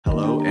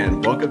Hello,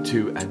 and welcome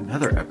to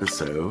another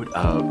episode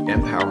of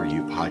MPower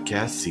You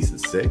Podcast, Season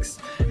 6.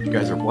 If you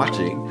guys are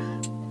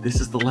watching, this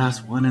is the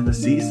last one in the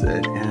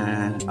season.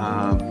 And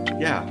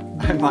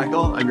I'm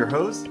Michael. I'm your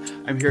host.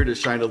 I'm here to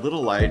shine a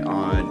little light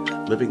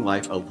on living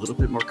life a little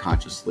bit more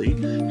consciously.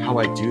 How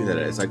I do that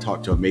is I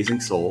talk to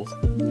amazing souls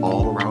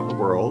all around the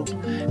world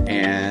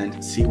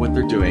and see what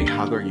they're doing,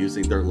 how they're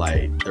using their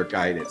light, their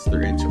guidance,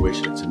 their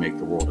intuition to make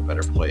the world a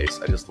better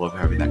place. I just love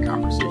having that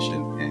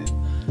conversation and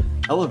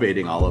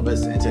elevating all of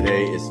us, and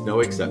today is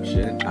no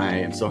exception. I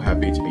am so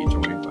happy to be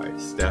joined by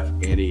Steph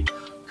Annie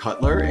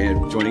Cutler,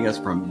 and joining us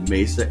from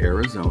Mesa,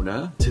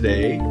 Arizona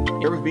today.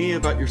 Share with me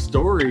about your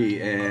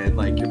story and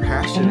like your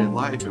passion in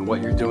life and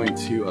what you're doing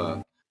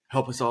to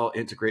help us all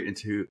integrate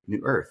into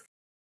New Earth.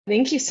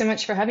 Thank you so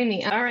much for having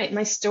me. All right,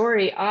 my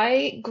story.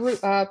 I grew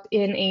up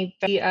in a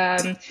very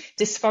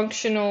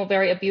dysfunctional,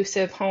 very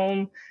abusive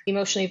home,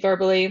 emotionally,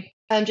 verbally.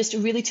 Just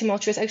really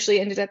tumultuous. Actually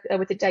ended up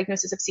with a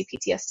diagnosis of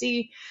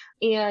CPTSD.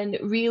 And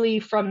really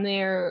from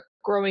there,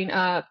 growing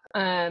up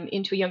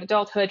into young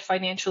adulthood,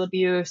 financial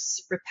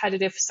abuse,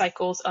 repetitive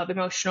cycles of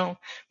emotional,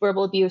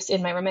 verbal abuse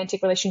in my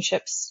romantic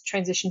relationships,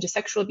 transition to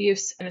sexual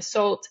abuse and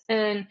assault.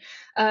 And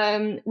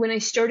when I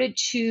started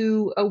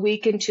to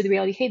awaken to the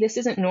reality, hey, this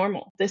isn't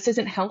normal. This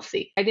isn't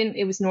healthy.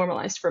 It was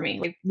normalized for me.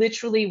 Like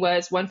literally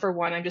was one for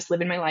one. I'm just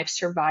living my life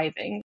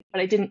surviving,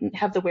 but I didn't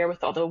have the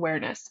wherewithal, the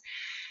awareness.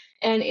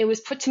 And it was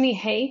put to me,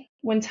 hey,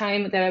 one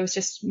time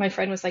that my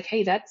friend was like,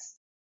 hey, that's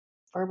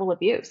verbal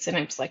abuse. And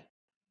I was like,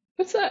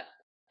 what's that?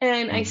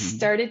 And I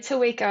started to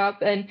wake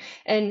up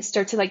and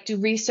start to like do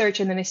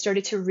research. And then I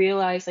started to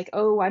realize like,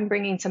 oh, I'm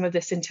bringing some of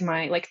this into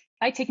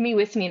I take me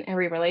with me in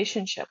every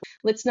relationship.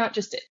 Let's not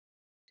just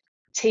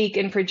take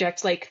and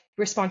project like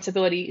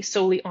responsibility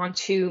solely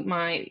onto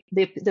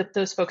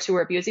those folks who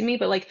are abusing me,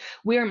 but like,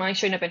 where am I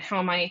showing up and how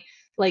am I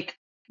like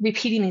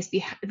repeating these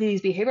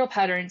behavioral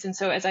patterns? And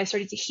so as I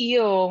started to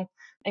heal,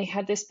 I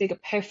had this big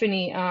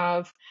epiphany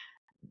of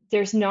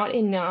there's not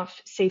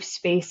enough safe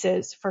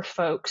spaces for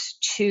folks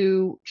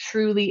to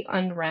truly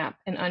unwrap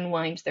and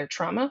unwind their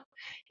trauma.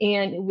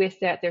 And with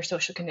that, their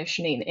social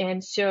conditioning.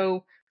 And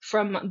so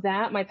from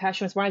that, my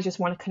passion was I just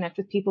want to connect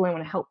with people. I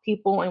want to help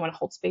people. I want to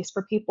hold space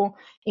for people.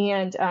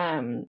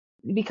 And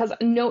because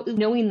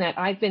knowing that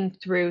I've been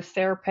through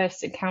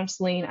therapists and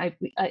counseling,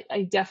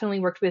 I definitely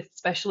worked with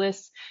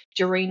specialists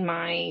during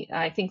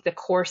I think the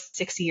core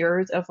 6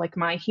 years of like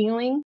my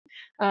healing.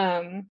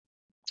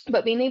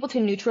 But being able to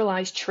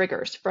neutralize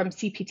triggers from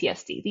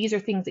CPTSD, these are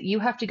things that you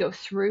have to go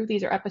through.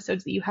 These are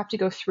episodes that you have to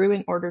go through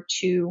in order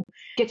to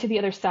get to the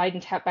other side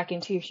and tap back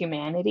into your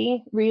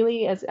humanity,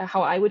 really, as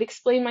how I would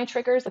explain my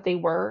triggers, that they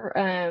were.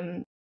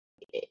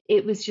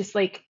 It was just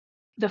like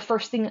the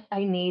first thing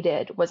I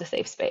needed was a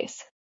safe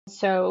space.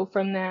 So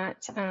from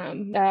that,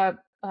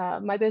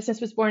 my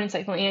business was born,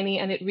 Steph Annie,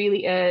 and it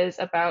really is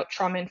about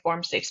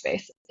trauma-informed safe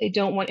space. I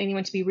don't want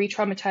anyone to be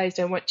re-traumatized.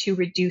 I want to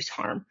reduce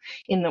harm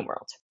in the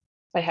world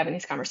by having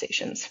these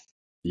conversations.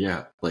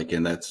 Yeah,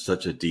 and that's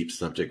such a deep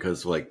subject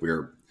because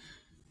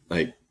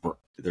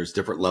there's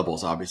different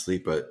levels, obviously,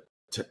 but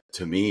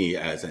to me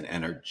as an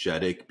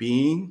energetic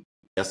being,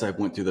 yes, I've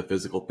went through the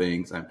physical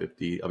things. I'm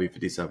 50, I'll be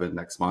 57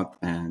 next month.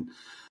 And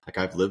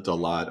I've lived a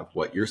lot of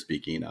what you're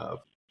speaking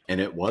of.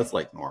 And it was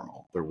like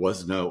normal. There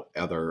was no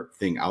other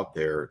thing out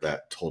there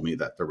that told me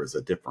that there was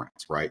a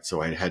difference, right?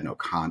 So I had no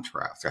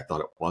contrast. I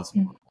thought it was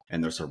normal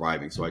and they're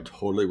surviving. So I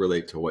totally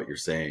relate to what you're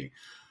saying.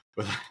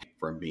 But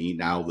for me,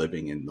 now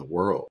living in the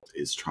world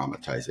is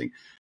traumatizing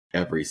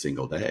every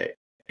single day.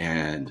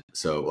 And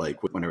so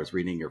when I was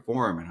reading your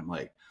forum and I'm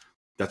like,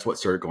 that's what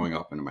started going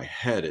up into my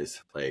head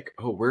is like,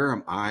 oh, where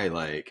am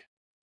I?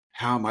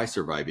 How am I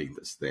surviving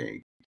this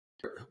thing?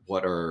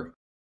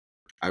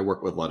 I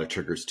work with a lot of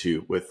triggers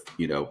too with,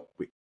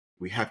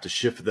 we have to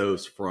shift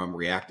those from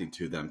reacting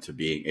to them to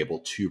being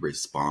able to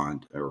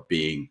respond or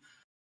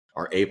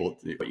are able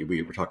to,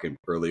 we were talking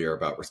earlier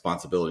about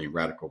responsibility and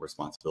radical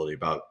responsibility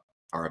about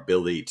our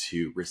ability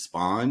to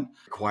respond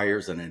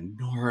requires an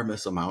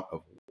enormous amount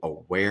of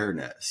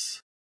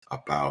awareness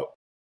about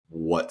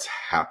what's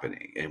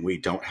happening. And we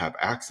don't have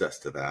access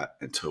to that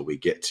until we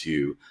get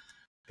to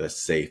the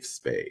safe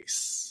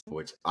space,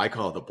 which I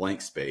call the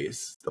blank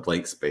space. The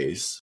blank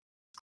space,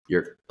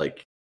 you're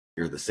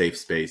the safe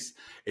space.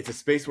 It's a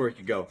space where you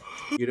can go,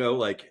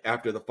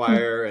 after the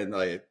fire and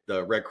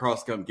the Red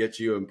Cross come get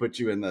you and put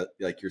you in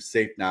you're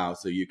safe now.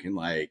 So you can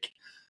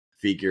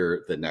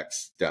figure the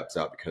next steps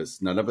out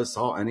because none of us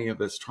saw any of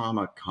this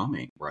trauma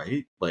coming,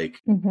 right?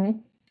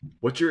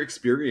 What's your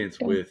experience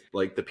with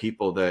the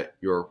people that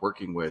you're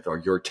working with, or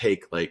your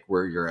take,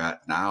 where you're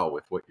at now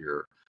with what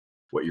you're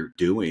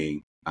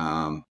doing,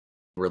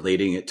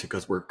 relating it to,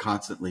 because we're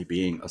constantly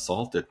being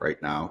assaulted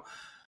right now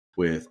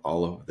with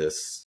all of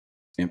this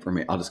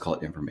information. I'll just call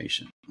it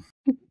information.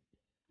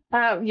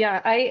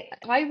 Yeah, I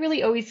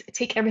really always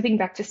take everything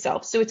back to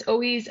self. So it's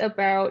always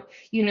about,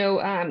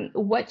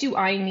 what do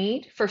I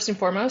need first and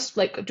foremost?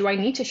 Like, do I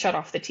need to shut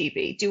off the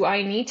TV? Do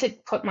I need to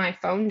put my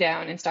phone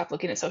down and stop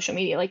looking at social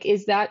media? Like,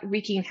 is that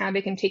wreaking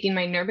havoc and taking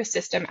my nervous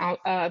system out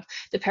of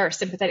the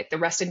parasympathetic, the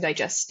rest and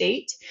digest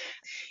state?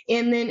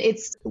 And then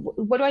it's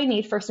what do I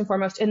need first and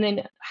foremost? And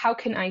then how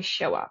can I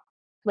show up?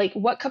 Like,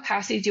 what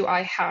capacity do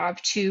I have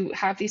to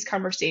have these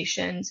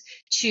conversations,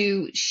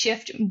 to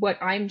shift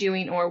what I'm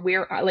doing or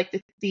where, like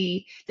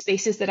the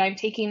spaces that I'm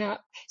taking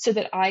up so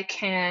that I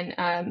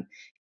can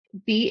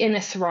be in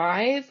a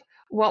thrive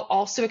while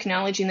also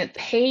acknowledging that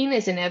pain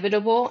is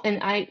inevitable and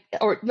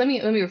let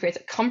me rephrase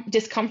it.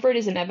 Discomfort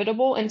is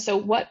inevitable, and so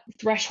what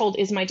threshold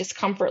is my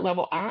discomfort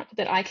level at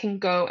that I can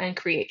go and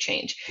create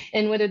change?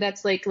 And whether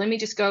that's like, let me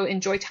just go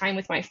enjoy time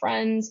with my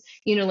friends,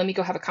 let me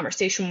go have a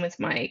conversation with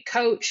my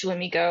coach, let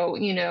me go,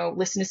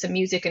 listen to some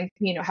music and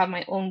have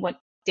my own one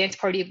dance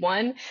party of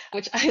one,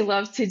 which I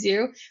love to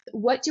do.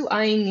 What do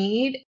I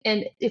need?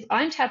 And if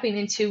I'm tapping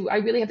into, I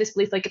really have this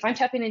belief, like if I'm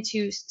tapping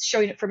into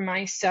showing up for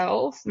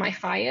myself, my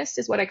highest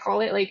is what I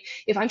call it. Like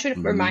if I'm showing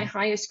up for my Hmm.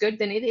 highest good,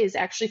 then it is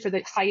actually for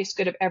the highest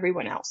good of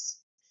everyone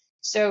else.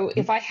 So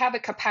if I have a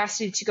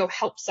capacity to go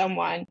help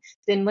someone,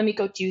 then let me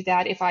go do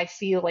that if I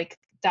feel like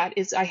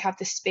I have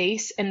the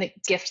space and the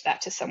gift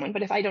that to someone.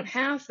 But if I don't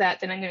have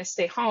that, then I'm going to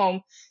stay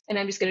home and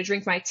I'm just going to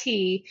drink my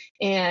tea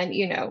and,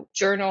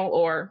 journal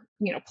or,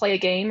 play a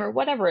game or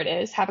whatever it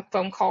is, have a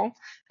phone call.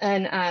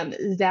 And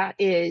that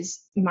is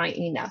my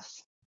enough.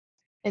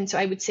 And so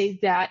I would say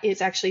that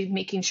is actually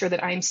making sure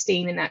that I'm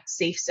staying in that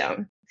safe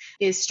zone,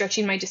 is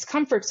stretching my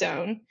discomfort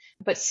zone,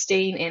 but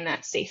staying in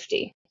that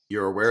safety.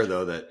 You're aware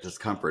though that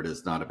discomfort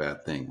is not a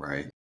bad thing,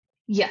 right?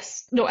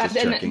 Yes. No, Just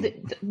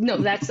checking. no,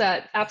 that's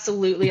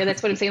absolutely.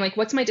 That's what I'm saying. Like,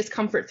 what's my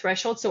discomfort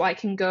threshold so I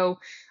can go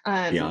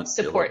Beyond,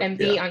 support and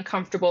be yeah.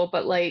 uncomfortable,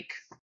 but like,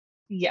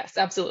 yes,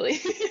 absolutely.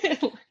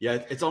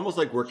 Yeah, it's almost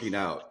like working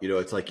out.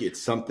 It's like it's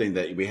something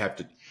that we have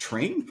to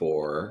train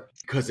for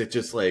because it's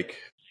just like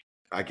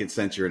I can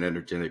sense you're an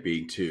energetic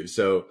being too.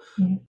 So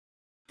Mhm.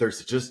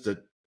 there's just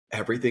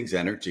everything's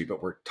energy,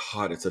 but we're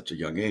taught at such a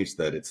young age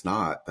that it's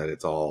not, that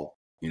it's all,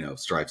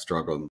 strive,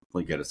 struggle, and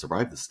we got to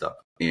survive this stuff.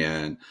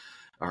 And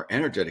our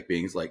energetic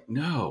beings like,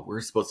 no,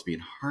 we're supposed to be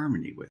in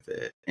harmony with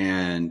it.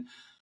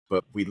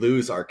 But we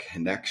lose our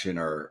connection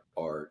or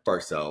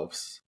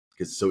ourselves.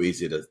 It's so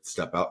easy to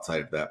step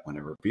outside of that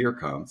whenever fear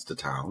comes to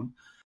town.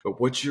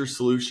 But what's your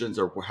solutions,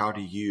 or how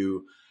do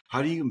you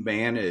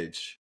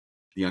manage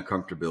the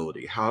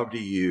uncomfortability? How do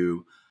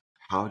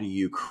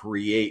you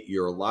create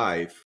your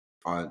life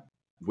on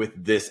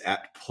with this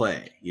at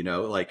play?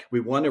 Like we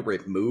want to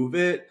remove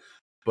it,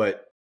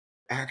 but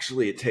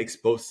actually it takes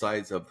both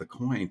sides of the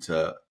coin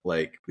to,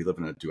 like, we live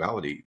in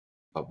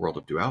a world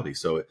of duality.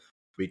 So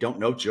we don't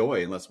know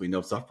joy unless we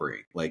know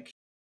suffering. Like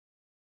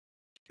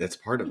that's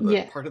part of the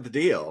Yeah. part of the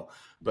deal.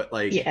 But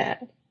like Yeah.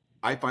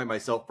 I find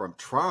myself from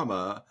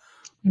trauma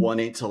Mhm.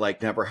 wanting to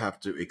like never have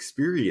to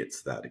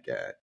experience that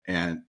again.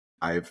 And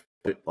I've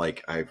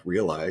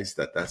realized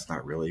that that's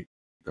not really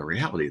the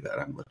reality that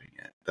I'm living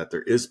in, that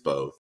there is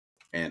both.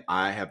 And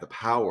I have the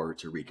power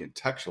to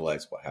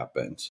recontextualize what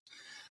happened,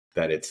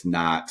 that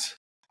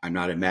I'm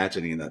not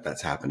imagining that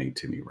that's happening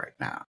to me right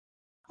now,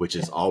 which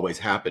is always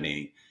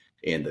happening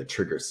in the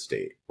trigger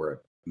state. We're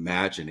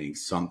imagining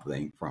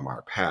something from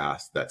our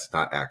past that's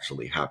not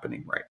actually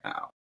happening right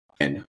now.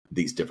 And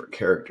these different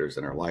characters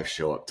in our life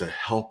show up to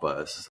help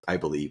us, I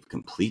believe,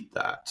 complete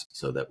that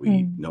so that we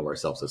Mm. know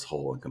ourselves as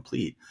whole and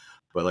complete.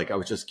 But like, I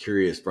was just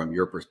curious from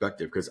your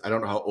perspective, because I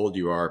don't know how old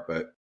you are,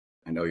 but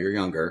I know you're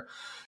younger.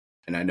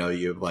 And I know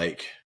you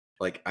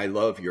I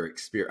love your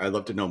experience. I'd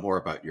love to know more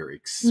about your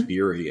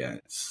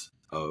experience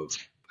of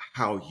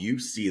how you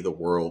see the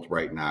world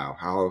right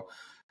now.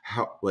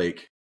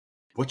 Like,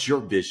 what's your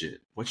vision?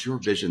 What's your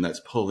vision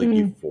that's pulling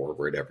you Mm.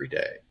 forward every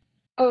day?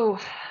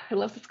 Oh, I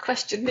love this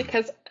question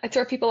because I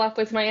throw people off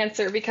with my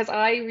answer because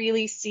I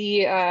really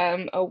see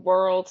a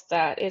world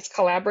that is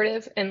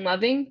collaborative and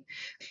loving.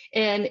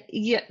 And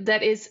yeah,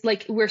 that is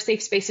like we're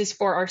safe spaces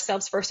for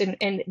ourselves first,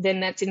 and then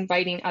that's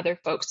inviting other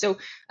folks. So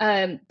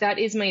that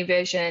is my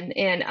vision.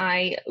 And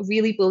I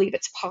really believe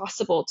it's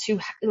possible to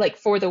like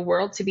for the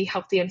world to be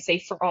healthy and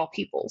safe for all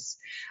peoples.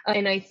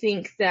 And I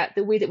think that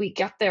the way that we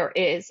get there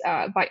is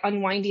by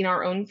unwinding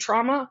our own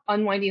trauma,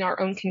 unwinding our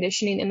own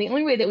conditioning. And the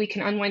only way that we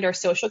can unwind our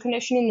social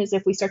conditioning is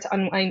if we start to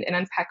unwind and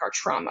unpack our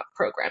trauma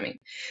programming.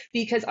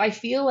 Because I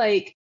feel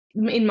like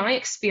in my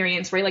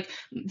experience, right, like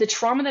the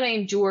trauma that I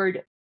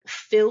endured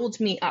filled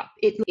me up.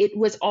 It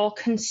was all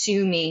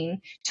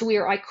consuming to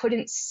where I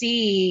couldn't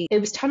see. It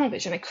was tunnel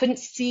vision. I couldn't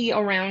see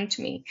around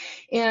me,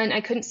 and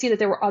I couldn't see that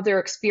there were other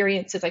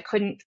experiences. I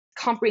couldn't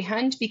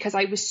comprehend because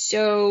I was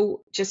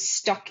so just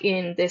stuck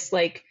in this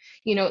like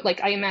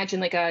like I imagine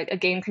like a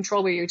game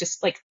control where you're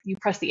just like you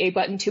press the A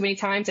button too many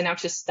times and now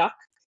it's just stuck.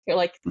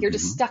 You're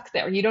just Hmm. stuck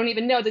there. You don't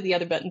even know that the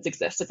other buttons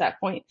exist at that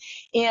point.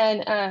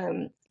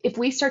 And if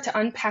we start to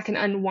unpack and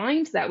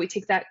unwind that, we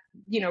take that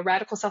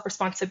radical self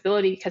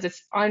responsibility because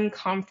it's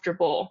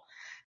uncomfortable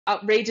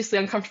outrageously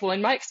uncomfortable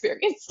in my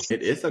experience.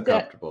 It is That,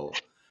 uncomfortable,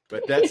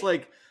 but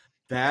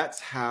that's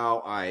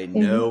how I hmm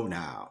know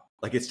now.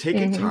 Like it's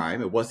taking hmm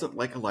time. It wasn't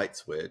like a light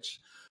switch,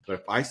 but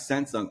if I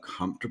sense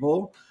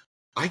uncomfortable,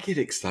 I get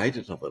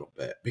excited a little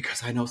bit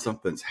because I know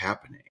something's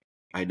happening.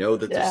 I know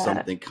that there's yeah.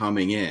 something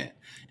coming in.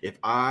 If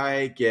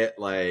I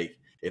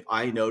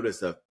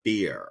notice a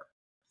fear,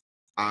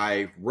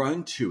 I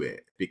run to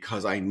it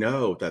because I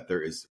know that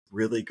there is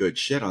really good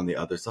shit on the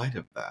other side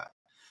of that.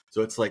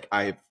 So it's like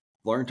I've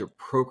learned to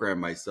program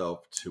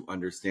myself to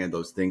understand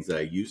those things that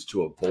I used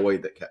to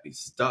avoid that kept me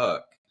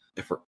stuck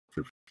for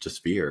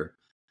just fear.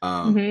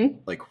 hmm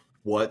Like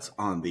what's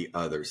on the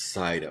other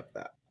side of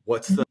that?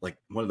 What's the like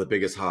one of the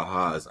biggest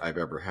ha-has I've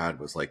ever had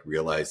was like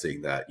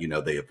realizing that,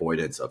 the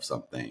avoidance of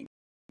something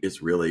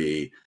is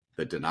really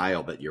the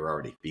denial that you're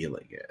already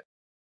feeling it.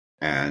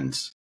 And,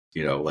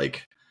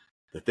 like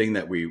the thing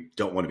that we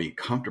don't want to be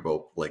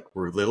comfortable, like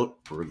we're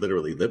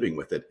literally living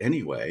with it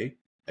anyway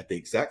at the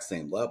exact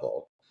same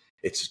level.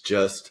 It's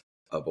just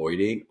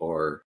avoiding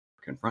or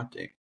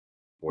confronting.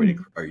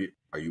 Avoiding,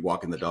 are you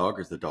walking the dog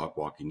or is the dog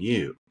walking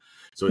you?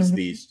 So it's hmm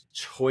these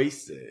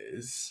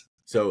choices.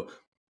 So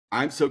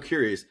I'm so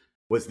curious,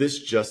 was this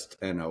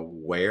just an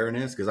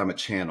awareness? Because I'm a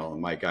channel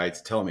and my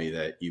guides tell me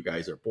that you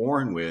guys are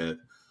born with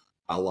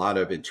a lot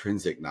of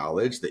intrinsic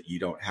knowledge that you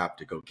don't have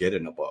to go get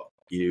in a book.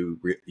 You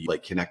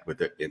like connect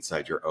with it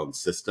inside your own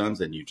systems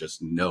and you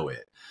just know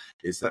it.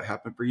 Is that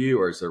happen for you?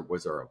 Or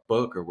was there a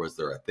book or was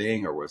there a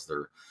thing or was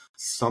there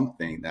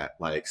something that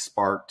like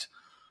sparked,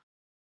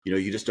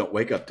 you just don't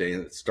wake up day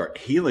and start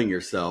healing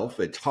yourself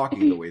and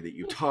talking the way that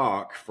you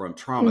talk from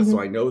trauma. So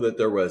hmm I know that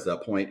there was a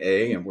point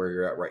A and where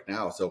you're at right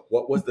now. So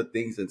what was the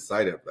things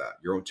inside of that?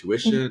 Your own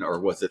tuition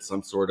or was it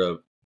some sort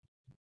of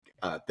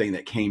thing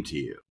that came to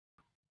you?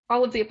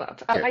 All of the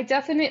above. Okay. I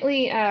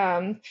definitely,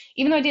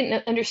 even though I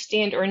didn't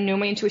understand or know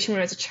my intuition when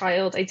I was a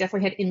child, I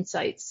definitely had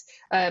insights,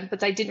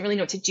 but I didn't really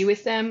know what to do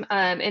with them.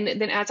 And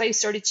then as I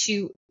started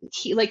to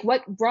like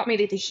what brought me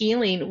to the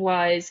healing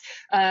was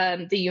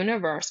the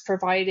universe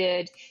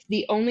provided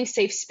the only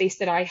safe space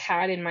that I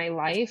had in my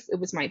life. It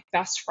was my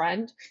best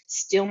friend,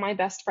 still my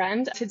best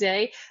friend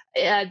today.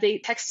 They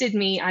texted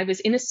me. I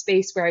was in a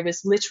space where I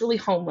was literally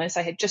homeless.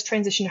 I had just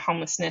transitioned to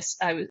homelessness.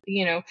 I was,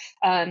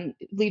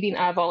 leaving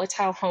a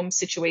volatile home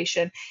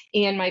situation.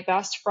 And my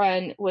best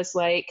friend was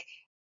like,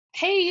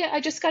 hey, I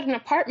just got an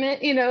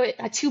apartment,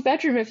 a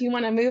 2-bedroom if you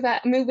want to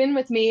move in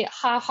with me.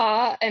 Ha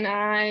ha. And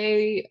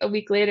I, a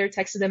week later,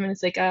 texted them and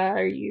it's like,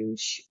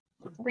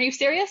 were you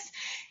serious?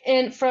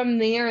 And from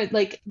there,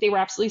 like they were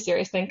absolutely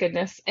serious, thank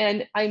goodness.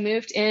 And I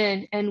moved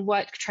in, and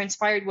what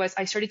transpired was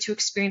I started to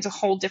experience a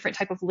whole different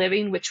type of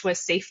living, which was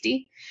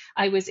safety.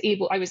 I was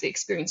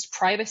experienced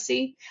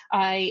privacy.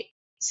 I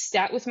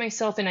sat with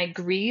myself and I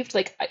grieved.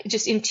 Like I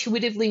just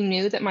intuitively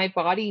knew that my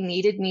body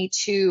needed me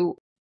to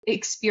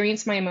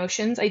experience my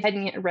emotions. I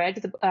hadn't yet read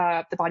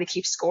the Body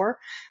Keeps Score,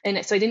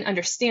 and so I didn't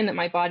understand that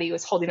my body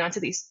was holding on to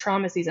these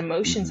traumas, these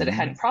emotions that it Mm-hmm.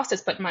 hadn't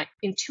processed. But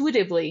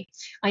intuitively,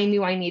 I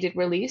knew I needed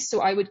release.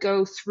 So I would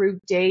go through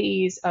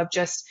days of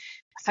just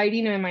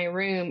hiding in my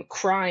room,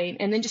 crying,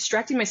 and then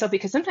distracting myself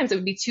because sometimes it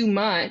would be too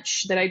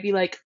much that I'd be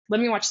like,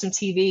 let me watch some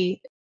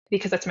TV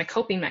because that's my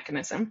coping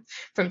mechanism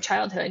from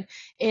childhood.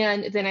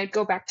 And then I'd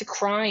go back to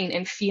crying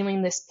and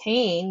feeling this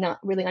pain, not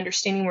really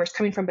understanding where it's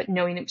coming from, but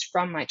knowing it was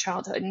from my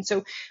childhood. And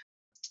so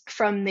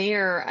from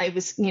there, I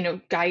was,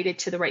 guided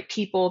to the right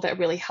people that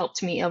really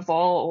helped me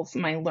evolve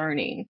my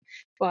learning.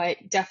 But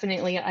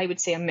definitely, I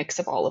would say a mix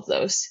of all of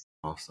those.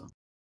 Awesome.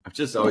 I'm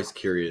just Yeah. always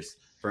curious.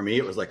 For me,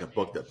 it was like a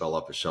book that fell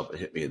off a shelf that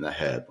hit me in the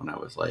head when I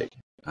was like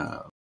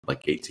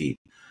 18.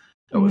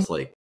 That Mhm. was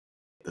like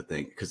the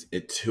thing because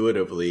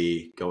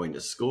intuitively going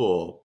to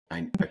school,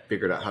 I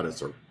figured out how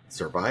to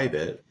survive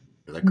it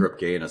because I grew up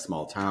gay in a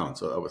small town.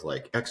 So that was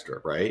like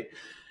extra, right?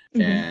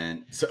 Mhm.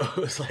 And so it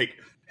was like,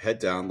 head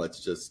down,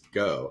 let's just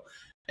go.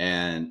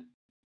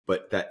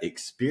 But that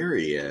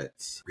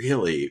experience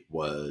really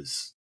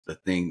was the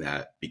thing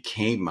that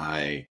became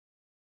my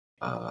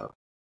uh,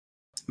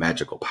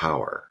 magical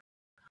power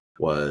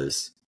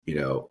was,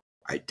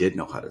 I did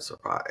know how to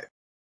survive.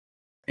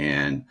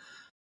 And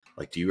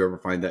like, do you ever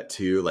find that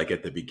too? Like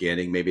at the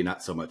beginning, maybe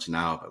not so much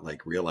now, but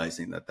like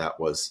realizing that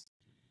was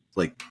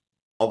like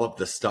all of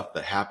the stuff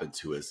that happened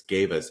to us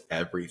gave us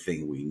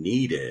everything we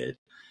needed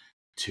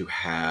to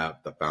have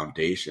the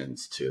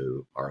foundations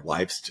to our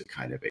lives to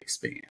kind of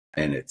expand.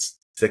 And it's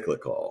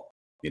cyclical.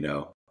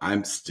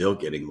 I'm still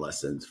getting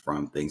lessons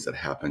from things that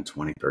happened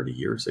 20, 30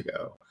 years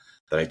ago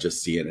that I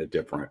just see in a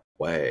different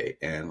way.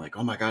 And like,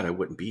 oh my God, I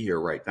wouldn't be here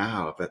right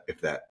now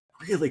if that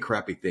really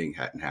crappy thing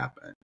hadn't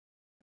happened.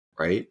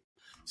 Right.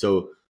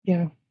 So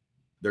Yeah.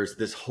 there's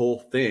this whole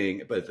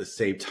thing, but at the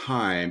same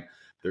time,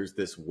 there's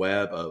this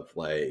web of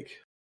like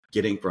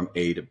getting from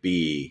A to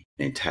B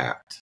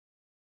intact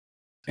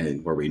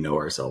and where we know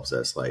ourselves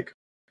as like,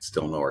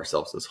 still know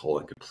ourselves as whole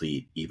and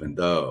complete, even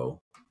though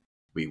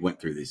we went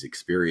through these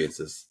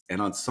experiences.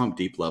 And on some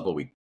deep level,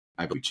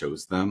 I believe we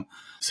chose them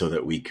so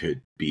that we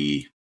could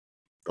be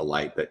the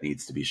light that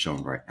needs to be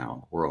shown right now in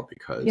the world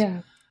because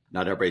Yeah.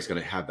 not everybody's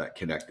going to have that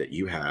connect that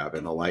you have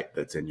and the light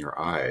that's in your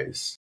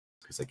eyes,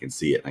 because I can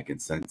see it and I can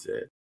sense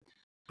it.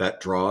 That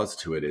draws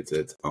to it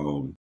its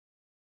own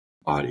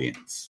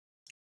audience.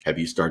 Have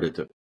you started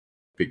to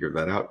figure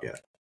that out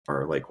yet?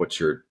 Or like, what's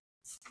your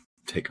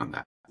take on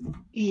that?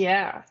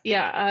 Yeah,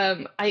 yeah.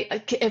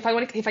 If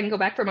I can go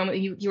back for a moment,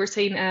 you were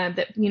saying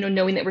that,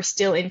 knowing that we're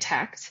still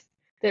intact,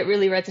 that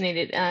really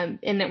resonated,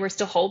 and that we're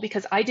still whole,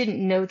 because I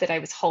didn't know that I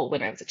was whole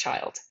when I was a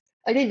child.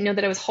 I didn't know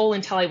that I was whole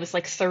until I was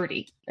like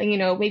 30,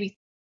 maybe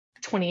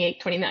 28,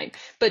 29.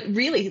 But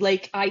really,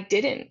 like, I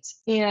didn't.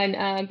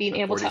 And being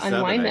At able to 47,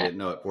 unwind I that. didn't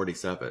know at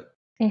 47.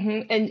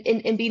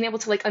 And being able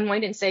to like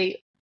unwind it and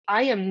say,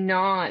 I am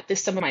not the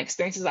sum of my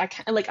experiences.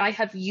 I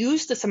have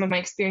used the sum of my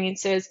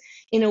experiences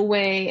in a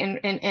way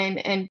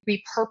and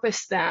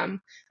repurposed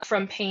them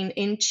from pain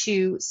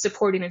into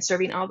supporting and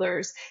serving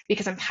others,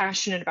 because I'm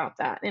passionate about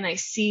that. And I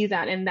see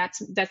that, and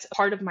that's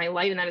part of my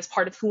light, and that is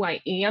part of who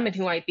I am and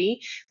who I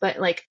be. But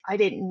like, I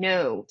didn't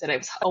know that I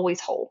was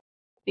always whole,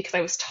 because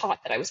I was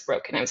taught that I was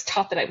broken. I was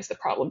taught that I was the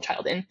problem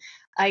child. And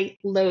I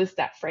loathe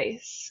that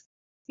phrase.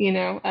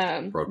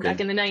 Back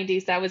Broken. in the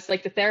 90s, that was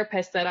like the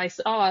therapist that I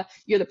saw,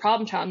 you're the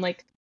problem child. I'm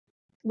like,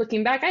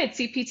 looking back, I had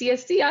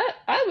CPTSD.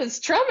 I was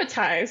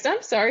traumatized.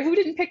 I'm sorry. Who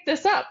didn't pick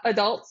this up?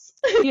 Adults,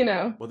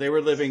 Well, they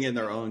were living in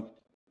their own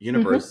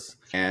universe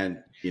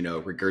and,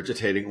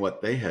 regurgitating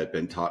what they had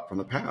been taught from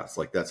the past.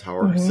 Like, that's how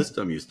our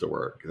system used to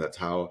work. That's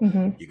how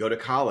you go to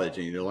college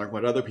and you learn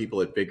what other people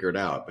had figured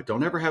out, but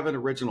don't ever have an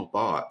original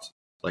thought.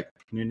 Like,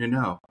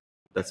 no,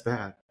 that's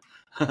bad.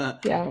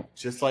 Yeah.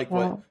 Just like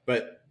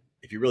but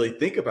if you really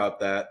think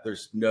about that,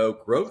 there's no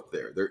growth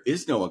there. There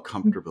is no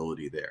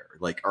uncomfortability there.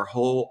 Like, our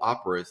whole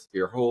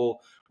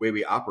way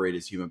we operate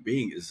as human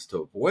beings is to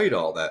avoid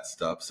all that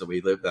stuff. So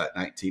we live that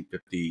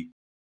 1950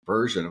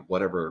 version of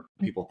whatever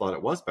people thought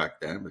it was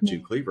back then with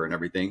June Cleaver and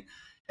everything.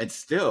 And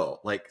still,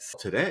 like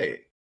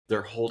today,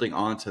 they're holding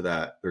on to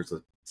that. There's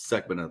a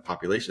segment of the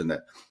population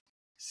that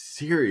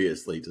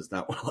seriously does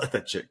not want to let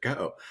that shit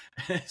go.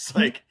 And it's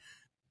like,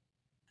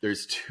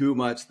 there's too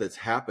much that's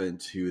happened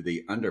to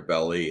the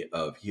underbelly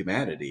of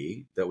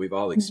humanity that we've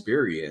all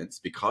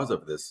experienced because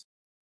of this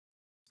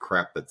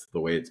crap that's the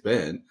way it's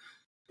been.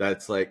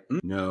 That's like,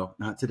 no,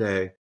 not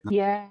today.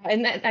 Yeah.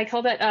 And I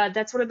call that,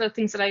 that's one of the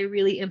things that I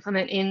really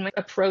implement in my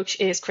approach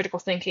is critical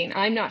thinking.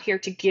 I'm not here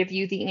to give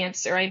you the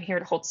answer. I'm here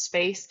to hold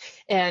space,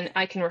 and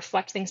I can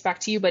reflect things back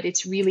to you, but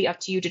it's really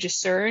up to you to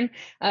discern,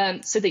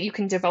 so that you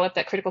can develop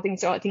that critical thinking.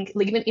 So I think,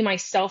 like, even in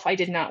myself, I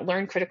did not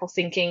learn critical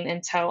thinking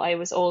until I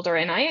was older.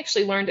 And I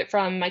actually learned it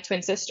from my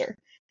twin sister.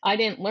 I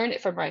didn't learn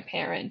it from my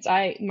parents.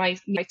 My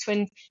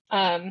twin,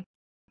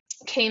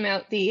 came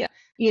out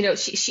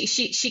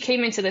she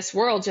came into this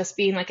world just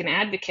being like an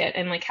advocate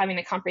and like having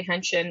a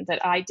comprehension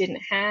that I didn't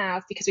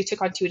have, because we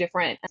took on two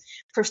different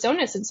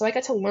personas. And so I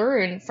got to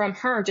learn from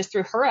her just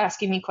through her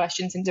asking me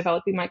questions and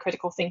developing my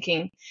critical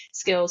thinking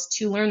skills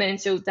to learn that. And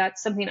so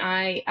that's something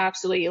I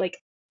absolutely like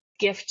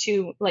gift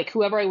to like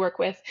whoever I work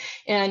with.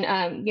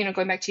 And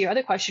going back to your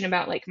other question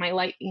about like my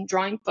light in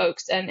drawing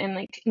folks and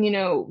like,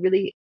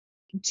 really,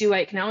 do I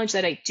acknowledge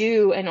that I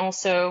do? And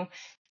also,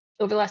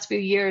 over the last few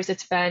years,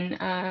 it's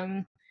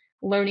been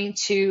learning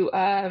to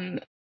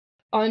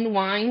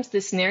unwind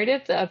this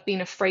narrative of being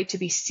afraid to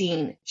be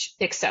seen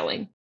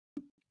excelling.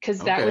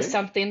 Because that was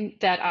something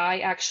that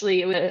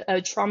it was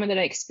a trauma that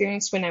I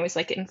experienced when I was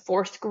like in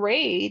fourth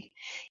grade.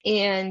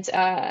 And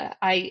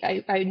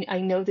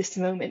I know this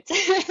moment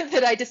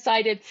that I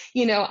decided,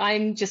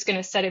 I'm just going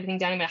to set everything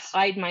down. I'm going to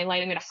hide my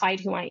light. I'm going to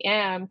hide who I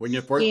am. When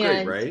you're fourth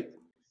grade, right?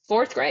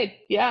 Fourth grade,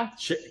 yeah.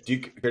 Do you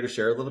care to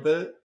share a little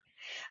bit?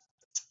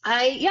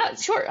 Yeah,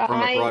 sure.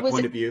 From a broad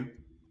point of view?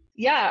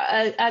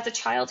 Yeah, as a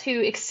child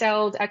who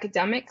excelled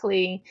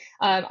academically,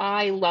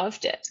 I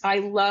loved it. I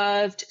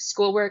loved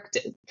schoolwork.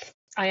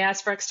 I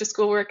asked for extra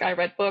schoolwork. I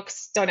read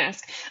books. Don't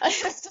ask.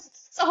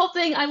 It's the whole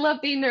thing. I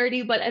love being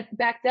nerdy, but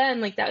back then,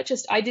 like that,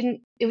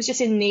 it was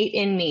just innate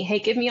in me. Hey,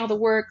 give me all the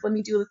work. Let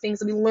me do the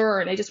things. Let me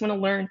learn. I just want to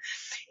learn.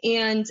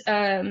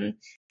 And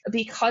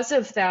because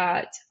of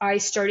that, I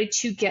started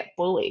to get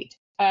bullied.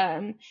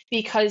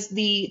 Because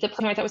the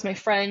person I thought was my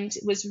friend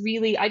was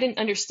really, I didn't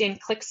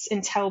understand cliques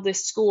until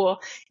this school.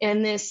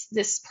 And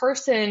this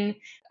person,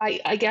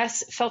 I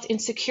guess, felt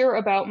insecure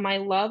about my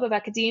love of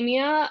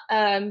academia,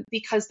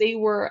 because they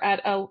were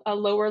at a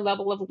lower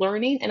level of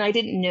learning, and I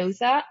didn't know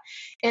that.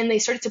 And they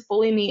started to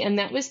bully me. And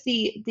that was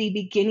the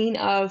beginning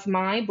of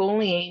my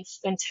bullying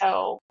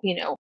until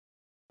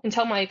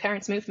my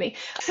parents moved me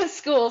to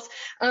schools.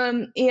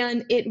 And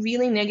it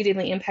really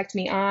negatively impacted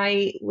me.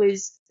 I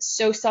was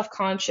so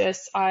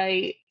self-conscious.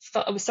 I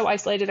was so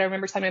isolated. I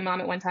remember telling my mom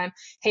at one time,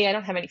 hey, I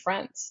don't have any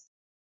friends,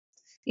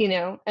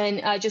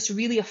 and just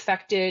really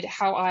affected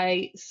how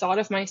I thought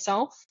of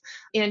myself.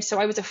 And so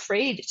I was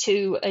afraid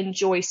to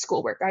enjoy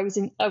schoolwork. I was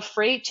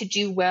afraid to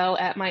do well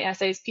at my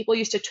essays. People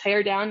used to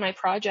tear down my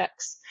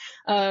projects.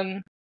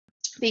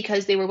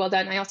 because they were well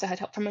done. I also had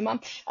help from my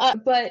mom.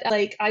 But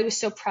like, I was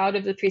so proud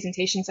of the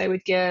presentations I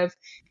would give.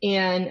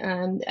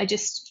 And I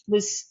just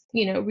was,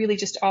 really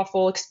just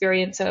awful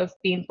experience of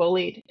being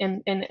bullied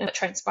and it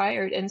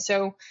transpired. And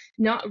so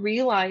not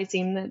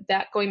realizing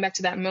that going back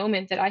to that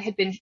moment that I had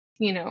been,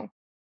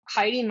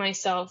 hiding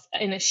myself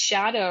in a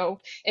shadow,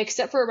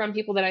 except for around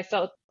people that I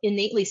felt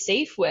innately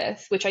safe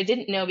with, which I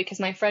didn't know because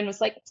my friend was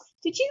like,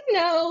 did you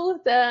know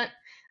that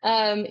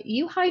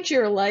you hide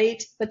your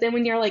light, but then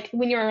when you're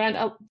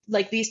around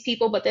like these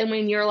people, but then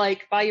when you're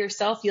like by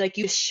yourself, you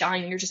just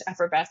shine, you're just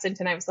effervescent.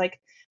 And I was like,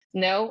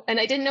 no. And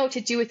I didn't know what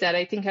to do with that.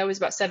 I think I was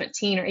about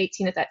 17 or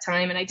 18 at that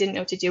time, and I didn't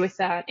know what to do with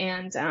that.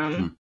 And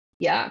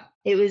yeah,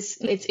 it's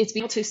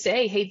being able to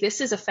say, hey, this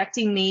is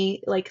affecting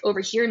me like over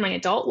here in my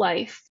adult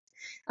life.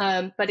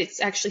 But it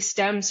actually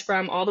stems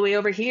from all the way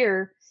over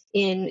here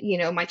in,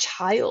 my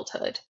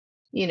childhood.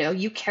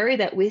 You carry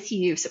that with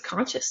you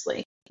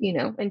subconsciously,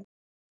 and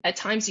at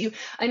times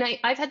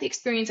I've had the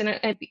experience, and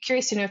I'd be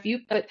curious to know if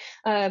you, but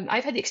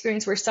I've had the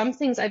experience where some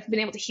things I've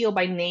been able to heal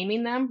by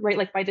naming them, right?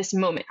 Like by this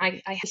moment,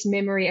 I have this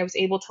memory, I was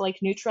able to like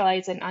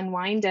neutralize and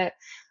unwind it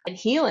and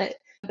heal it.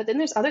 But then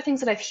there's other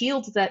things that I've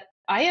healed that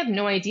I have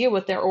no idea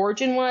what their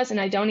origin was, and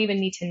I don't even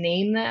need to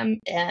name them.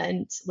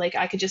 And like,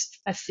 I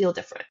feel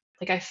different.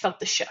 Like I felt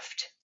the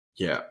shift.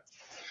 Yeah.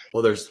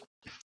 Well,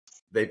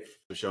 they've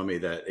shown me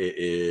that it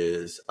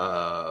is,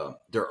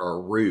 there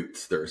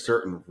are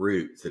certain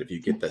roots that if you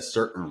get that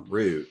certain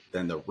root,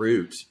 then the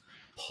root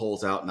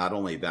pulls out not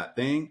only that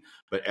thing,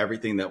 but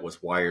everything that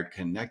was wired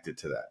connected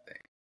to that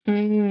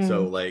thing.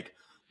 So like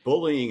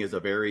bullying is a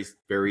very,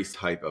 very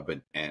type of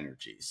an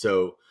energy.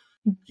 So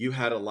you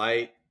had a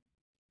light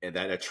and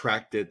that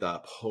attracted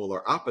the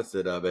polar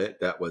opposite of it.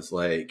 That was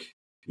like,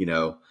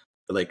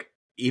 like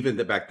even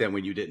back then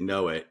when you didn't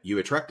know it, you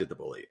attracted the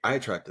bully. I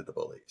attracted the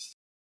bullies.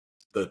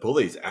 The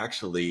bullies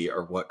actually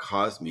are what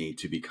caused me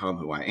to become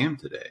who I am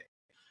today.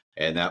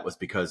 And that was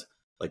because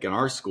like in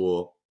our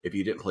school, if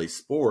you didn't play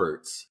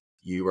sports,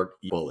 you were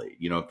bullied.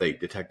 If they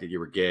detected you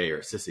were gay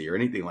or sissy or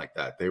anything like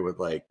that, they would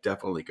like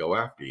definitely go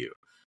after you,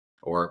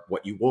 or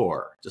what you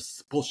wore,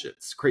 just bullshit,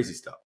 crazy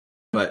stuff.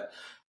 But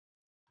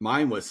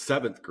mine was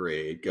 7th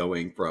grade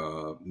going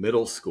from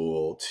middle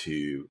school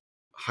to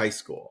high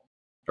school,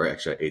 or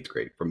actually 8th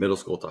grade, from middle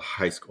school to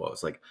high school. I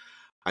was like,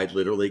 I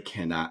literally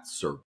cannot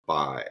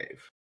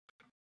survive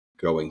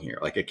going here.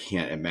 Like I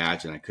can't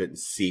imagine, I couldn't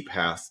see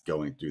past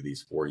going through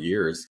these 4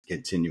 years,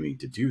 continuing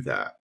to do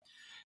that.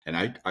 And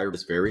I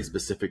was very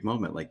specific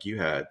moment like you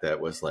had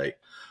that was like,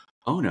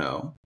 oh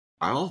no,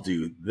 I'll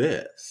do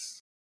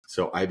this.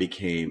 So I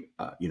became,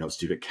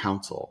 student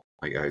council.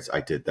 I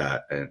did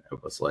that, and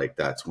it was like,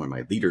 that's when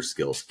my leader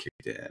skills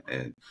kicked in.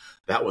 And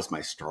that was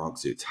my strong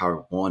suit. It's how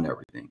I won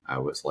everything. I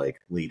was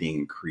like leading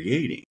and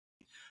creating,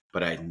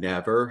 but I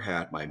never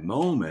had my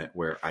moment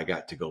where I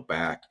got to go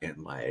back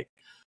and like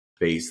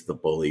face the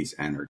bullies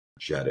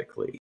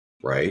energetically,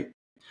 right?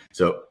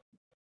 So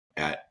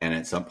at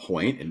some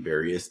point in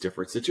various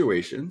different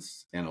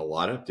situations and a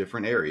lot of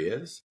different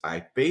areas,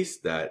 I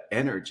faced that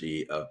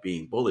energy of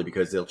being bullied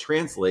because they'll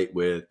translate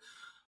with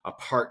a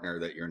partner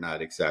that you're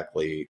not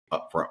exactly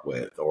upfront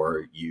with,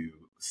 or you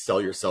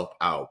sell yourself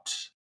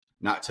out,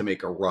 not to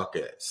make a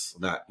ruckus,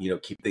 not,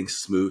 keep things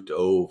smoothed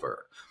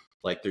over.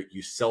 Like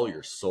you sell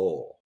your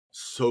soul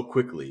so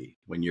quickly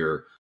when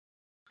you're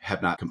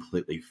have not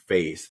completely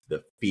faced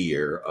the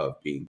fear of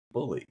being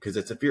bullied, because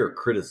it's a fear of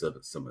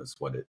criticism is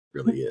what it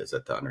really is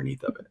at the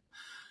underneath of it.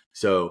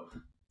 So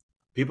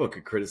people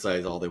could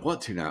criticize all they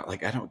want to now.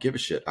 Like, I don't give a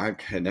shit. I'm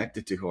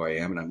connected to who I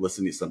am and I'm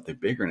listening to something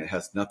bigger, and it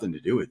has nothing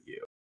to do with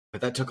you. But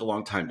that took a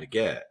long time to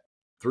get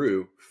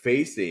through,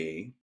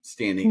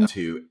 standing up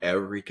to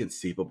every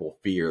conceivable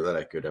fear that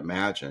I could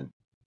imagine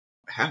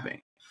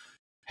having.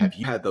 Have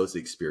you had those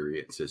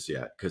experiences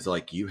yet? Because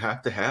like you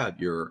have to have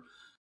your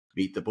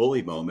meet the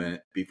bully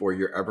moment before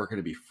you're ever going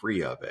to be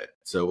free of it.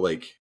 So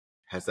like,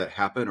 has that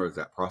happened, or has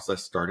that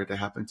process started to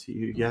happen to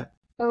you yet?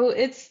 Oh,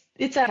 it's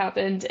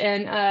happened.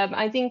 And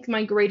I think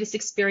my greatest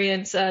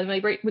experience, my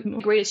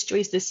greatest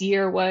choice this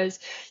year was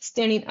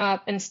standing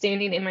up and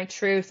standing in my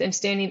truth and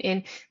standing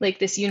in like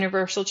this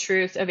universal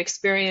truth of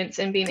experience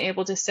and being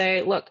able to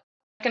say, look,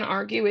 I'm not going to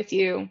argue with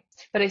you,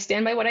 but I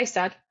stand by what I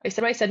said. I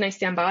said what I said and I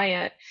stand by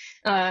it.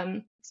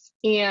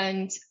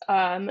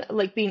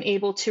 Like being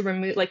able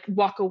to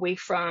walk away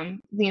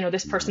from,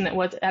 this person that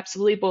was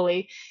absolutely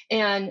bully.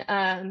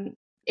 And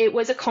it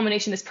was a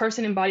combination, this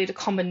person embodied a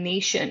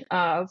combination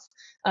of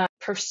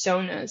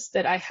personas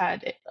that I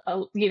had,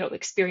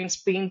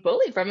 experienced being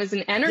bullied from, as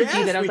an energy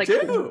that I was like,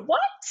 do. What?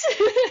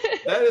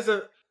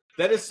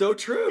 That is so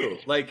true.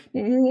 Like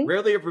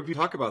rarely ever we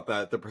talk about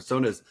that. The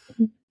personas.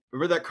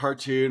 Remember that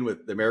cartoon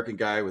with the American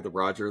guy with the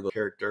Roger, the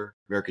character,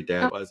 American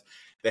Dad was,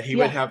 that he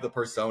would have the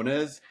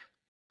personas.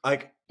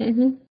 Like,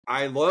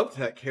 I loved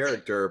that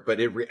character,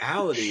 but in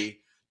reality,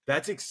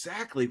 that's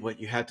exactly what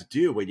you have to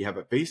do when you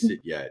haven't faced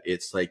it yet.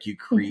 It's like you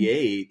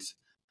create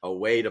a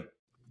way to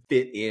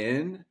fit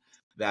in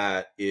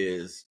that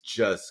is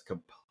just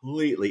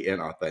completely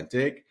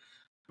inauthentic.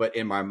 But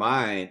in my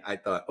mind, I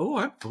thought, oh,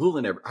 I'm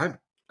fooling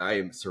I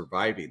am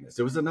surviving this.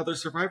 It was another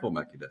survival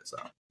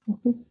mechanism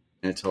Mhm.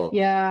 until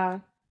Yeah.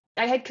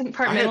 I had I had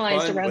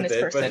compartmentalized fun around with this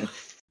it, but person.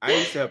 I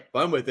used to have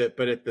fun with it.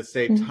 But at the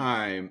same Mhm.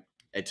 time,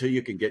 until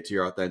you can get to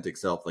your authentic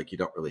self, like you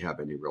don't really have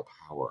any real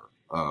power.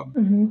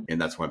 Mhm.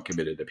 And that's why I'm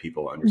committed to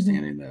people Mhm.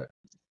 understanding that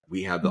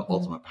we have the Mhm.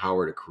 ultimate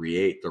power to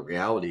create the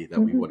reality that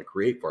we Mhm. want to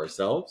create for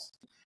ourselves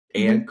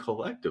and Mhm.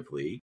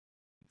 collectively.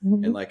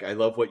 And Mhm. like, I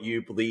love what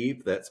you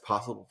believe that's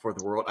possible for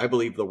the world. I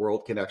believe the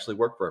world can actually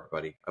work for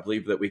everybody. I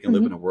believe that we can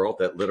live in Mhm. a world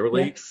that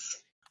literally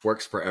Yes.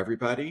 works for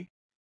everybody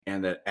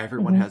and that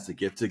everyone Mhm. has a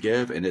gift to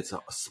give. And it's a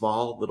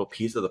small little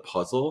piece of the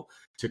puzzle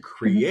to Mhm.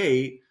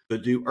 create the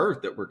new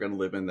earth that we're going to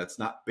live in. That's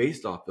not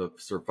based off of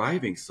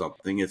surviving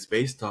something. It's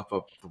based off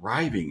of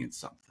thriving in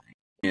something.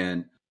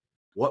 And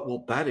what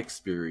will that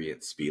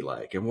experience be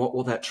like? And what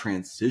will that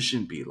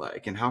transition be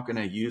like? And how can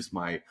I use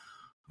my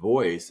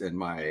voice and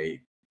my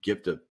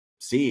gift of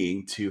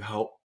seeing to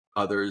help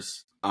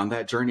others on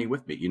that journey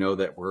with me? You know,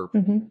 that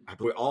Mhm.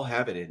 we all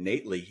have it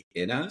innately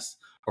in us,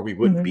 or we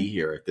wouldn't be Mhm.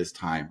 here at this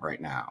time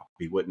right now.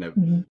 We wouldn't have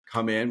Mhm.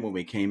 come in when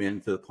we came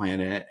into the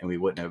planet, and we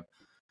wouldn't have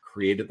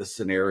created the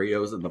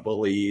scenarios and the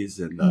bullies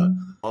and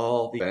Mhm.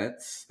 all the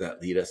events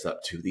that lead us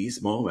up to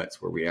these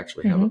moments where we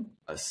actually have Mhm.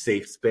 a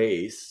safe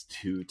space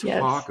to Yes.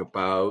 talk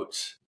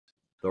about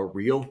the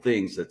real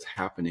things that's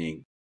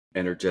happening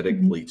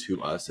energetically Mhm.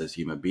 to us as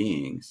human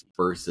beings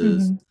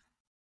versus Mhm.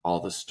 all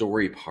the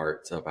story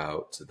parts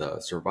about the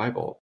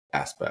survival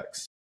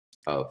aspects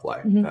of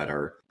life Mhm. that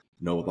are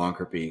no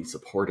longer being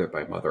supported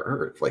by Mother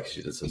Earth. Like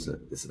she just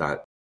isn't, it's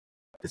not,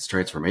 it's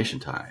transformation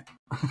time.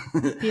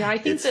 Yeah, I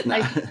think It's that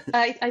not.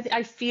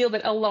 I feel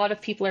that a lot of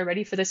people are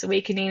ready for this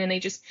awakening, and they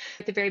just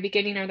at the very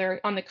beginning, or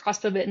they're on the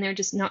cusp of it, and they're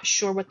just not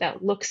sure what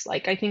that looks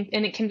like. I think,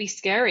 and it can be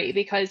scary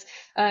because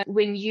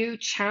when we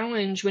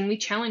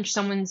challenge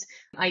someone's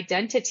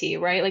identity,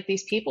 right? Like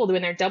these people,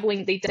 when they're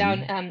doubling, they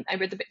down. I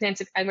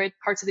read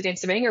parts of the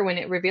Dance of Anger when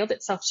it revealed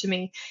itself to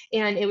me,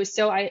 and it was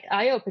so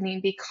eye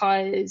opening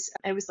because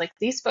I was like,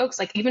 these folks,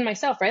 like even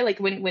myself, right? Like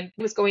when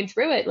I was going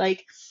through it,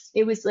 like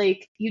it was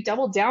like you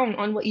double down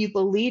on what you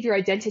believe your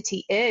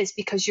identity is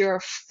because you're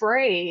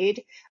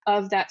afraid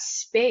of that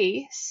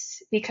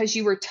space because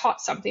you were taught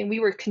something. We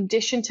were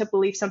conditioned to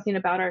believe something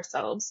about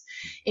ourselves.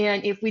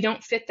 And if we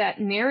don't fit that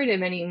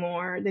narrative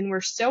anymore, then we're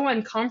so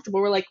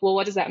uncomfortable. We're like, well,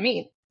 what does that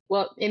mean?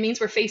 Well, it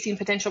means we're facing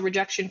potential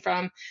rejection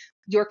from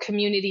your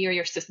community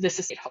or the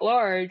society at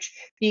large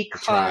The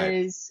tribe.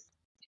 because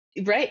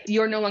right,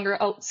 you're no longer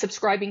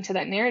subscribing to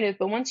that narrative.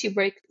 But once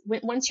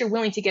you're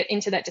willing to get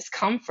into that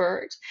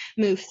discomfort,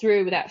 move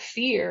through that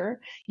fear,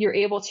 you're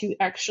able to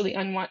actually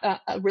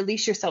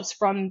release yourselves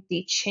from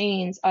the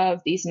chains of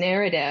these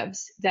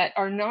narratives that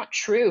are not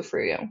true for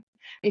you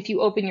if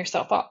you open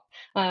yourself up.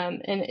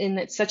 And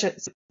it's such a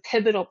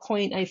pivotal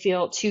point, I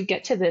feel, to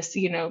get to this,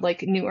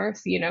 like new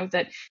earth,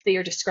 that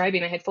you're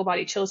describing. I had full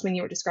body chills when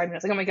you were describing. I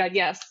was like, oh my God,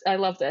 yes, I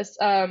love this.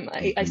 I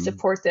Mm-hmm.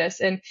 support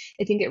this. And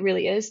I think it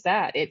really is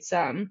that it's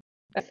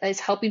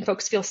helping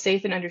folks feel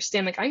safe and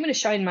understand, like, I'm going to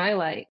shine my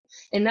light.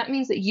 And that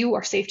means that you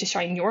are safe to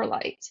shine your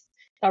light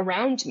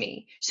around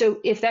me. So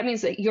if that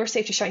means that you're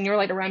safe to shine your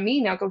light around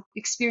me, now go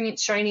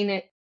experience shining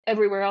it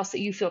everywhere else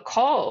that you feel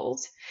called.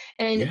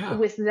 And Yeah.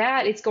 with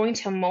that, it's going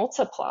to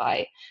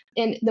multiply.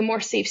 And the more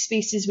safe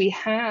spaces we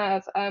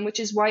have, which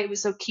is why it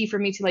was so key for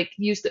me to like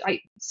use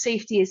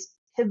safety is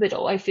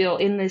pivotal, I feel,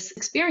 in this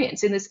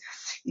experience,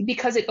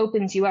 because it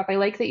opens you up. I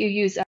like that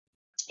you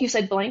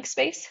said blank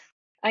space.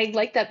 I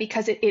like that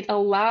because it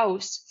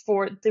allows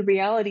for the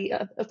reality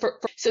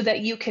so that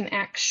you can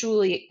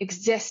actually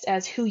exist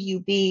as who you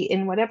be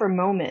in whatever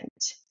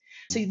moment.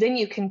 So then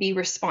you can be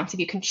responsive.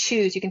 You can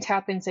choose. You can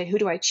tap in and say, who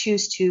do I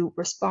choose to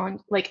respond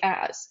like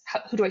as?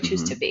 Who do I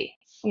choose to Mm-hmm. be?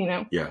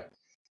 Yeah. And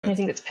I That's,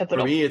 think that's for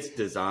pivotal. me, it's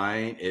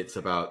design. It's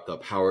about the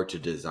power to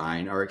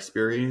design our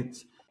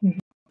experience. Mhm.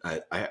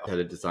 I had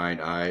a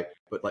design eye,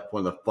 but like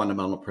one of the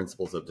fundamental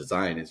principles of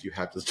design is you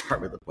have to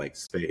start with a blank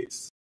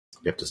space.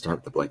 You have to start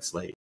with a blank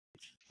slate.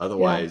 Yeah.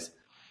 Otherwise,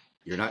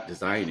 you're not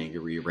designing,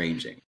 you're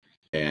rearranging.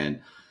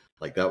 And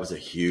like that was a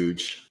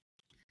huge,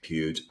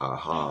 huge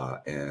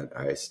aha. And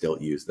I still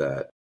use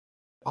that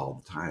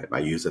all the time. I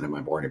use it in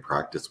my morning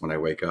practice when I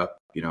wake up.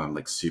 I'm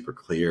like super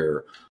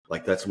clear.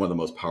 Like that's one of the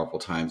most powerful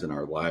times in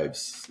our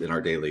lives, in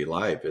our daily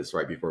life, is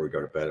right before we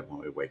go to bed and when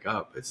we wake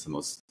up. It's the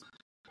most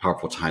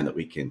powerful time that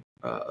we can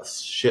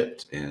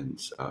shift and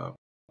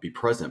be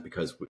present,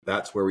 because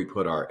that's where we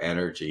put our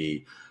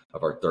energy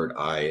of our third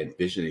eye,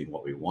 envisioning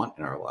what we want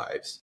in our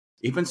lives.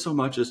 Even so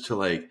much as to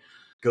like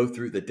go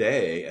through the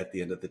day at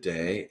the end of the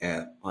day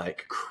and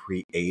like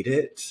create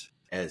it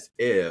as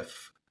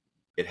if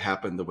it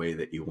happened the way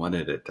that you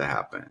wanted it to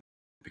happen.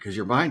 Because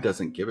your mind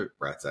doesn't give it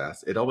rat's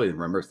ass. It always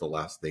remembers the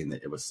last thing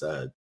that it was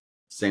said.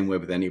 Same way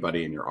with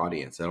anybody in your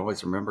audience. It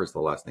always remembers the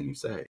last thing you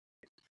say.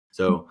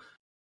 So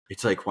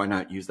it's like, why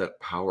not use that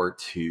power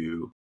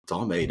it's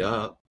all made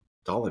up,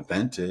 it's all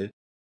invented,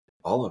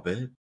 all of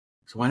it.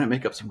 So why not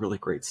make up some really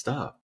great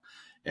stuff?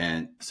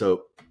 And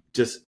so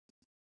just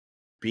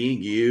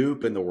being you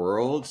in the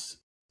world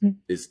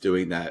is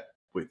doing that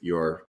with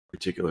your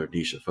particular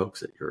niche of folks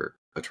that you're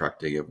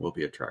attracting and will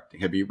be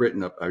attracting. Have you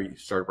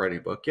started writing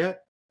a book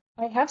yet?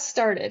 I have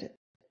started.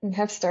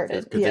 Because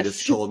they Yes.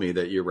 just told me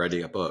that you're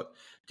writing a book.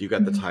 Do you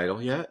got the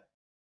title yet?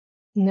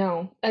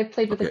 No, I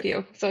played with a Okay.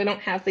 few, so I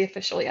don't have the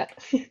official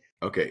yet.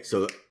 Okay.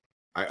 So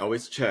I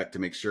always check to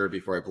make sure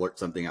before I blurt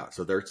something out.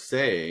 So they're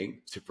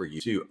saying for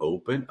you to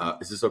open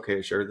up. Is this okay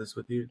to share this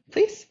with you?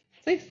 Please,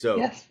 So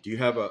yes. do you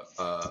have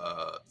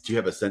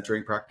a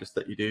centering practice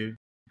that you do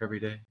every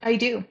day? I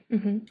do.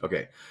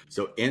 Okay.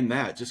 So in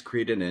that, just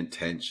create an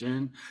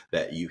intention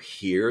that you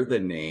hear the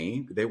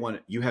name.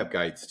 You have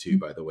guides too,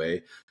 by the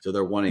way. So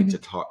they're wanting to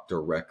talk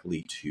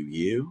directly to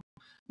you.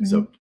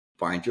 So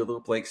find your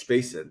little blank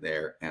space in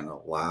there and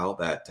allow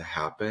that to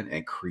happen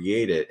and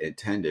create it,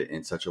 intend it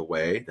in such a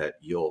way that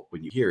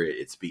when you hear it,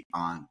 it's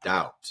beyond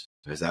doubt.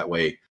 Because that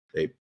way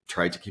they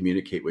tried to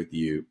communicate with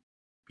you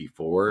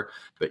before,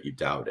 but you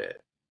doubt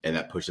it. And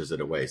that pushes it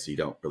away. So you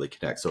don't really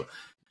connect. So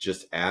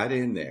just add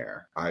in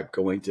there, I'm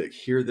going to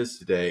hear this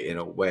today in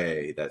a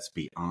way that's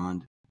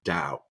beyond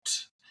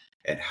doubt.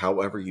 And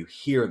however you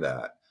hear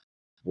that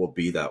will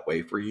be that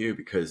way for you,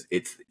 because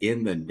it's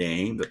in the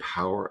name, the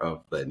power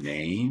of the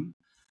name,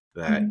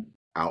 that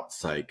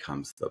outside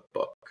comes the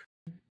book.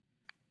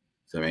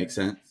 Does that make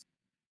sense?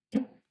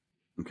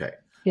 Okay.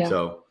 Yeah.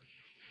 So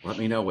let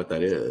me know what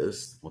that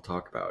is. We'll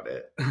talk about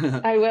it.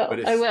 I will. But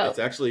it's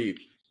actually a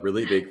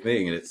really big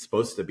thing, and it's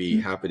supposed to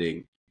be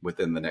happening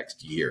within the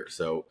next year.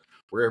 So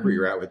wherever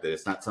you're at with it,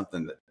 it's not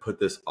something that put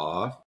this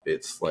off.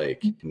 It's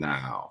like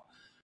now.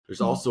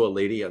 There's also a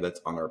lady that's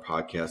on our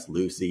podcast,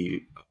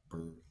 Lucy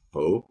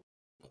Hope.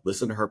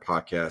 Listen to her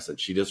podcast, and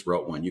she just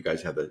wrote one. You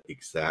guys have the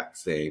exact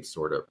same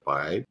sort of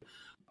vibe.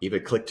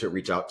 Even click to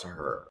reach out to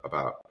her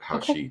about how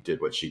she did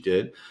what she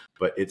did,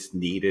 but it's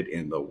needed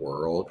in the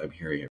world. I'm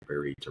hearing it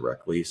very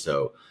directly.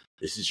 So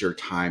this is your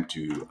time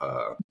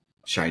to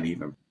shine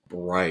even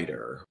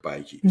brighter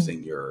by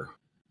using your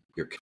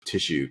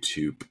tissue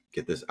to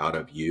get this out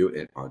of you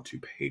and onto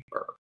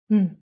paper.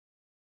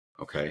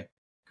 Okay?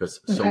 Because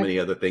so many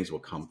other things will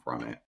come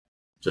from it.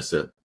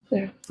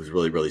 It was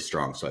really, really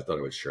strong. So I thought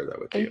I would share that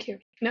with you. Thank you.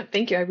 No,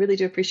 thank you. I really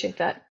do appreciate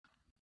that.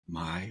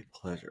 My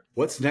pleasure.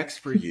 What's next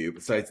for you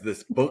besides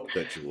this book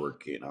that you're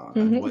working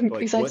on?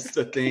 What's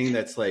the thing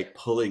that's like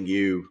pulling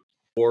you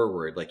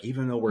forward? Like,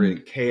 even though we're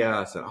in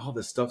chaos and all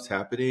this stuff's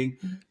happening,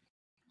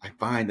 I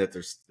find that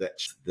there's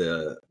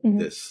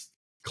this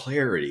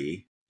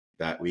clarity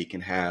that we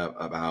can have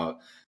about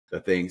the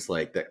things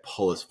like that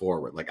pull us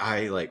forward. Like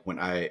when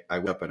I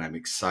wake up and I'm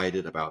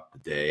excited about the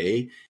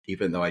day,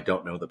 even though I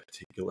don't know the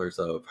particulars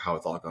of how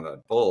it's all going to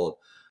unfold,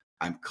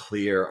 I'm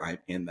clear I'm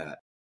in that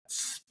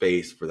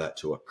space for that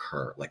to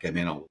occur. Like I'm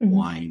in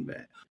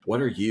alignment.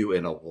 What are you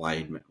in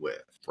alignment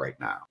with right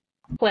now?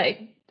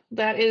 Play.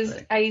 That is,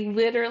 I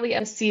literally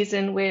am a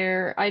season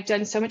where I've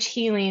done so much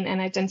healing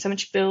and I've done so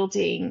much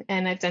building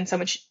and I've done so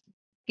much,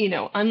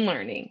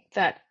 unlearning,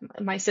 that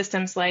my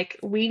system's like,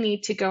 we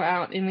need to go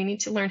out and we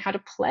need to learn how to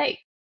play.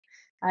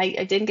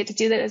 I didn't get to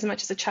do that as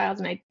much as a child,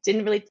 and I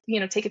didn't really,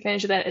 take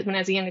advantage of that when I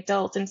was a young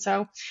adult. And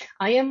so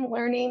I am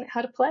learning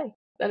how to play.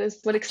 That is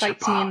what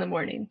excites me in the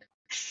morning.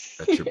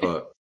 That's your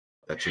book.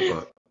 That's your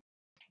book.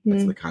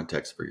 That's the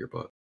context for your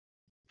book.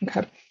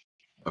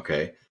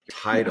 Okay.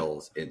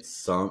 Titles in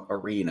some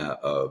arena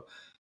of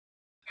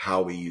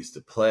how we used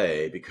to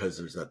play, because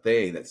there's a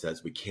thing that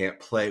says we can't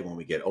play when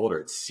we get older.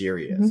 It's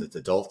serious. It's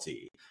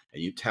adulty.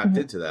 And you tapped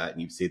into that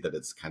and you see that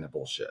it's kind of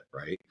bullshit,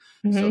 right?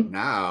 So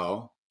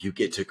now you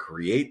get to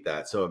create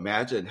that. So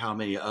imagine how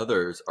many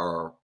others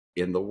are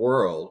in the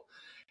world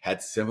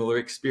had similar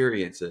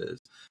experiences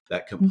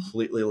that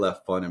completely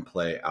left fun and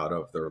play out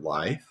of their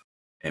life,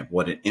 and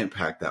what an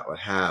impact that would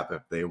have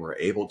if they were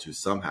able to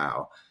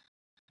somehow,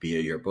 via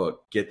your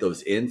book, get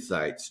those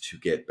insights to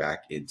get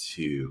back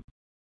into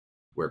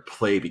where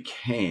play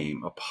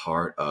became a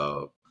part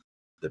of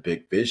the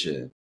big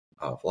vision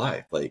of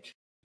life. Like,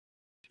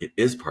 it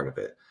is part of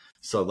it.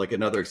 So like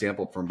another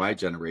example from my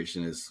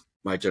generation is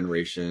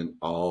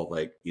all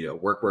like,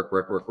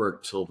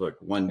 work till like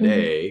one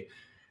day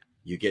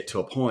you get to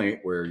a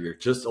point where you're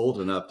just old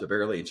enough to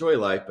barely enjoy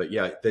life, but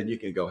then you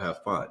can go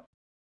have fun.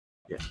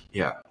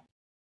 Yeah.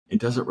 It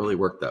doesn't really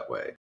work that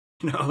way.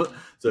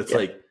 So it's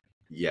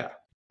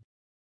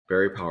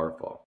very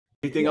powerful.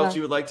 Anything else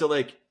you would like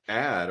to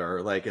add,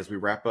 or as we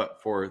wrap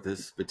up for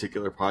this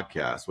particular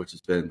podcast, which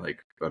has been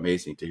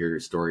amazing to hear your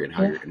story and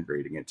how you're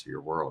integrating into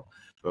your world.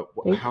 But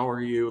how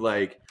are you,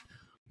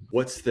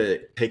 what's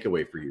the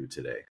takeaway for you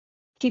today?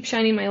 Keep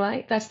shining my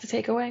light. That's the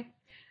takeaway.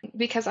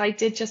 Because I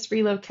did just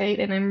relocate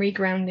and I'm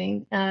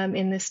regrounding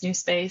in this new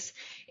space.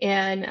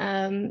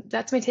 And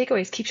that's my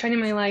takeaways. Keep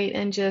shining my light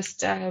and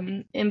just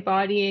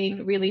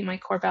embodying really my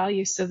core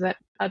values so that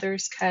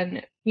others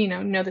can,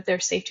 know that they're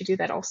safe to do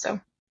that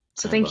also.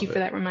 So thank you for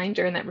that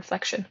reminder and that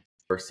reflection.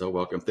 You're so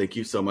welcome. Thank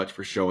you so much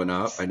for showing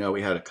up. I know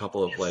we had a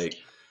couple of we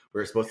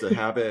were supposed to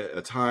have it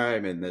a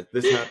time, and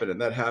this happened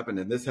and that happened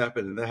and this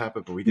happened and that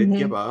happened, but we didn't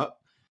give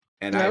up.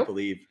 And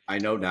I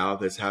know now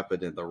this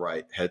happened in the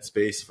right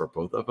headspace for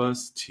both of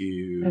us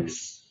to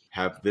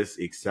have this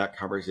exact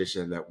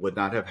conversation that would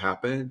not have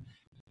happened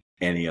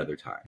any other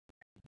time.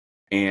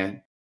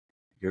 And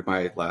you're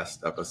my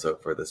last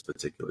episode for this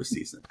particular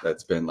season.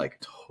 That's been like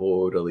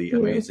totally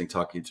amazing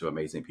talking to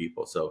amazing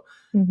people. So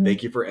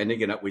thank you for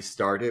ending it up. We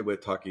started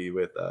with talking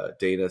with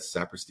Dana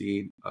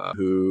Saperstein,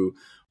 who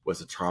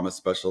was a trauma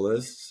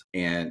specialist,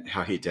 and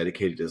how he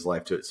dedicated his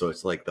life to it. So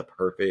it's like the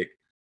perfect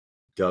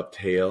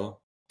dovetail,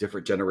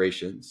 different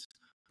generations,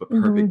 but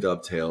perfect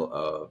dovetail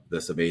of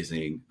this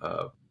amazing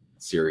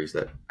series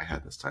that I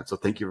had this time. So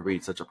thank you for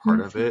being such a part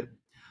of it.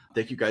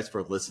 Thank you guys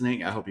for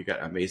listening. I hope you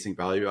got amazing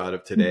value out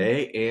of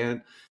today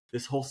and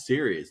this whole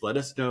series. Let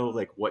us know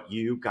like what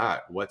you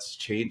got, what's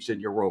changed in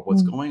your world,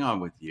 what's going on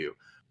with you.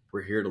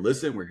 We're here to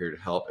listen, we're here to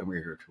help, and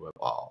we're here to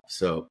evolve.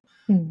 So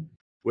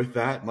with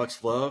that,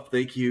 much love.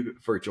 Thank you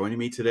for joining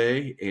me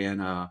today.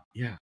 And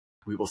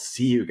we will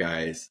see you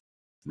guys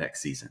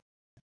next season.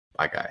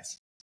 Bye, guys.